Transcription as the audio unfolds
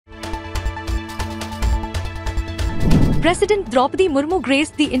President Droupadi Murmu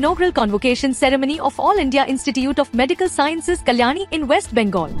graced the inaugural convocation ceremony of All India Institute of Medical Sciences Kalyani in West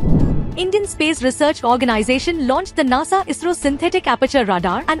Bengal. Indian Space Research Organisation launched the NASA-ISRO Synthetic Aperture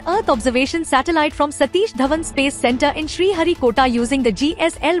Radar and Earth Observation Satellite from Satish Dhawan Space Centre in Sriharikota using the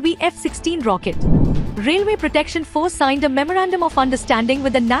GSLV F-16 rocket. Railway Protection Force signed a Memorandum of Understanding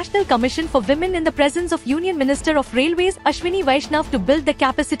with the National Commission for Women in the presence of Union Minister of Railways Ashwini Vaishnav to build the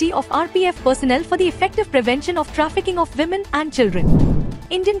capacity of RPF personnel for the effective prevention of trafficking of women and children.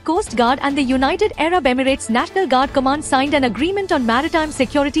 Indian Coast Guard and the United Arab Emirates National Guard Command signed an agreement on maritime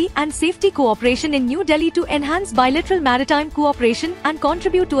security and safety cooperation in New Delhi to enhance bilateral maritime cooperation and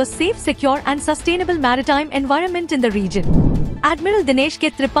contribute to a safe, secure and sustainable maritime environment in the region. Admiral Dinesh K.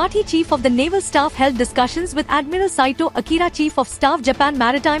 Tripathi, Chief of the Naval Staff, held discussions with Admiral Saito Akira, Chief of Staff, Japan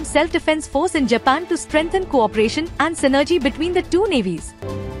Maritime Self-Defense Force in Japan to strengthen cooperation and synergy between the two navies.